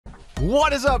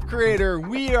What is up, creator?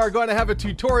 We are going to have a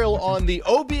tutorial on the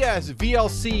OBS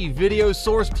VLC video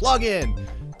source plugin.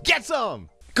 Get some!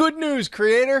 Good news,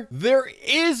 creator. There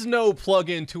is no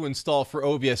plugin to install for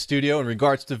OBS Studio in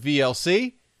regards to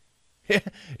VLC.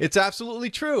 It's absolutely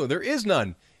true. There is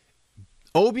none.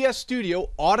 OBS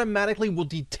Studio automatically will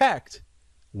detect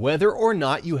whether or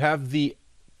not you have the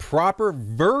proper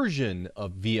version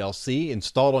of VLC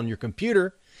installed on your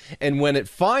computer, and when it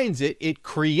finds it, it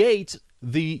creates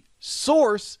the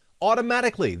source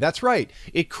automatically. That's right.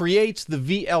 It creates the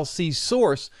VLC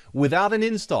source without an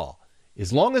install.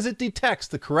 As long as it detects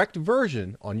the correct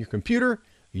version on your computer,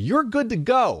 you're good to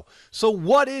go. So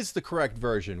what is the correct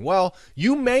version? Well,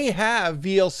 you may have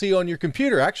VLC on your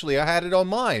computer. Actually, I had it on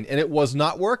mine and it was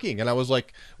not working. And I was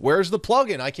like, where's the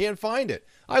plugin? I can't find it.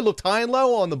 I looked high and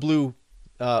low on the blue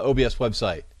OBS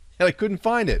website and I couldn't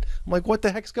find it. I'm like, what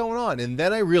the heck's going on? And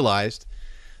then I realized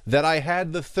that I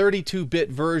had the 32-bit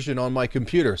version on my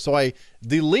computer. So I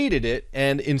deleted it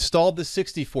and installed the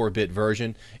 64-bit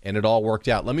version, and it all worked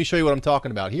out. Let me show you what I'm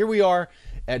talking about. Here we are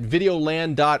at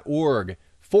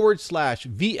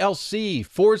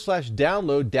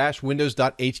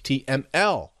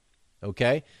videoland.org/VLC/download-windows.html.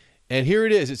 Okay, and here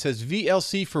it is. It says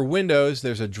VLC for Windows.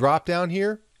 There's a drop down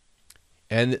here,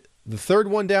 and the third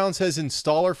one down says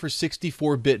installer for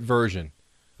 64-bit version.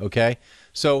 Okay,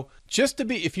 so just to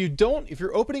be, if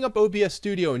you're opening up OBS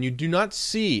Studio and you do not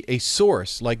see a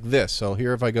source like this, so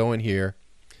here if I go in here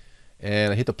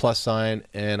and I hit the plus sign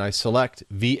and I select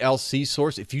VLC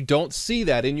source, if you don't see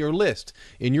that in your list,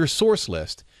 in your source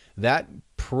list, that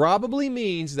probably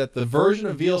means that the version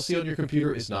of VLC on your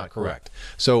computer is not correct.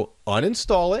 So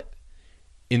uninstall it,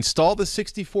 install the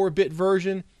 64-bit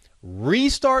version,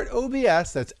 restart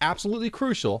OBS, that's absolutely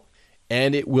crucial,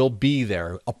 and it will be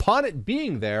there. Upon it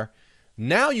being there,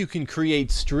 now you can create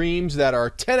streams that are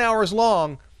 10 hours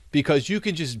long because you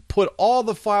can just put all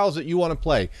the files that you want to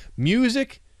play.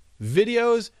 Music,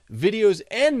 videos,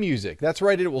 and music. That's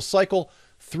right, it will cycle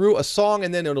through a song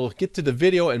and then it'll get to the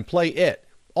video and play it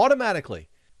automatically.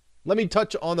 Let me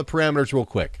touch on the parameters real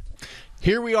quick.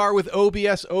 Here we are with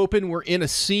OBS open. We're in a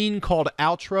scene called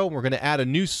outro. We're going to add a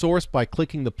new source by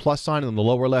clicking the plus sign in the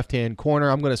lower left-hand corner.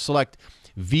 I'm going to select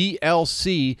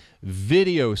VLC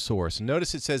video source.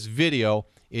 Notice it says video.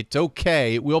 It's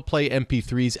okay. It will play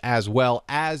MP3s as well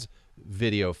as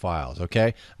video files. Okay.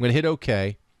 I'm going to hit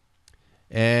OK.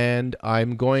 And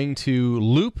I'm going to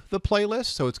loop the playlist.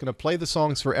 So it's going to play the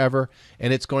songs forever.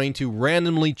 And it's going to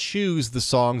randomly choose the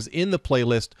songs in the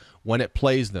playlist when it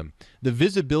plays them. The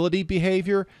visibility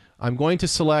behavior, I'm going to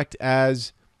select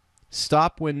as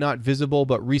stop when not visible,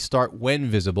 but restart when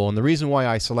visible. And the reason why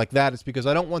I select that is because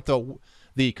I don't want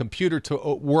the computer to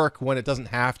work when it doesn't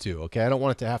have to. Okay, I don't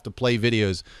want it to have to play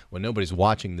videos when nobody's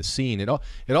watching the scene. It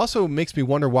also makes me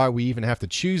wonder why we even have to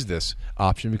choose this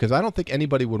option, because I don't think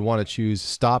anybody would want to choose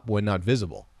stop when not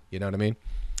visible. You know what I mean?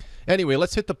 Anyway,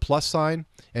 let's hit the plus sign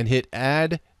and hit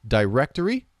add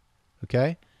directory.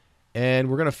 Okay, and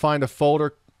we're going to find a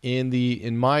folder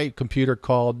in my computer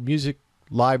called music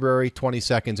library 20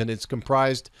 seconds, and it's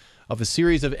comprised of a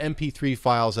series of MP3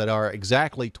 files that are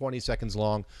exactly 20 seconds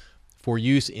long for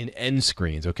use in end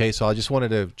screens. Okay, so I just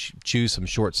wanted to choose some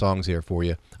short songs here for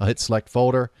you. I'll hit select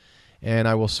folder and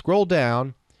I will scroll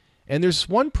down, and there's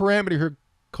one parameter here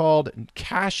called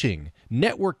caching,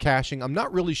 network caching. I'm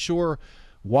not really sure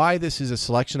why this is a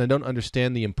selection. I don't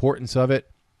understand the importance of it.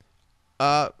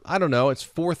 I don't know. It's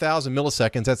 4,000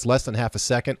 milliseconds. That's less than half a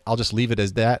second. I'll just leave it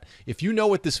as that. If you know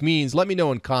what this means, let me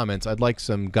know in comments. I'd like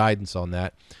some guidance on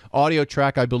that. Audio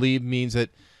track, I believe, means that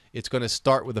it's going to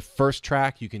start with the first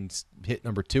track. You can hit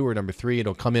number 2 or number 3.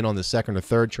 It'll come in on the second or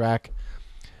third track.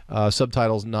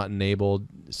 Subtitles not enabled.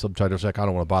 Subtitle check. I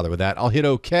don't want to bother with that. I'll hit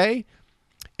OK.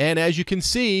 And as you can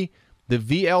see, the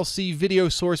VLC video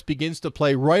source begins to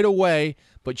play right away,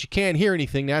 but you can't hear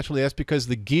anything. Naturally, that's because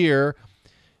the gear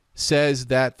says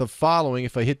that the following,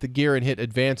 if I hit the gear and hit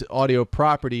advanced audio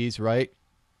properties, right,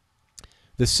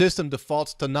 the system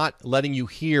defaults to not letting you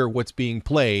hear what's being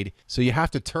played, so you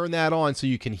have to turn that on so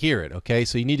you can hear it. Okay,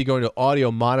 so you need to go into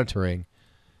audio monitoring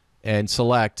and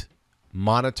select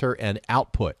monitor and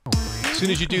output. As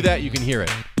soon as you do that, you can hear it.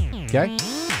 Okay,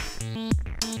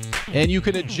 and you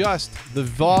can adjust the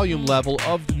volume level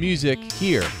of the music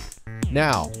here.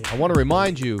 Now, I want to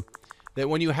remind you that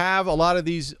when you have a lot of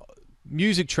these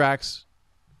music tracks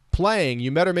playing, you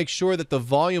better make sure that the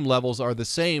volume levels are the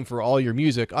same for all your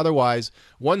music. Otherwise,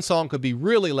 one song could be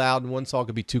really loud and one song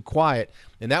could be too quiet,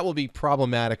 and that will be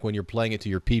problematic when you're playing it to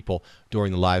your people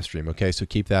during the live stream. Okay, so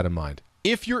keep that in mind.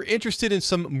 If you're interested in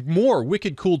some more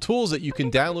wicked cool tools that you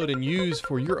can download and use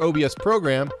for your OBS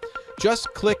program, just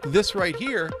click this right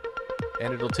here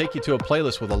and it'll take you to a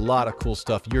playlist with a lot of cool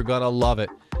stuff. You're gonna love it.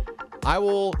 I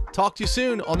will talk to you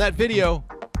soon on that video.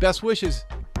 Best wishes.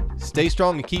 Stay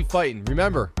strong and keep fighting.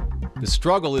 Remember, the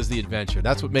struggle is the adventure.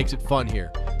 That's what makes it fun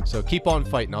here. So keep on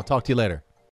fighting. I'll talk to you later.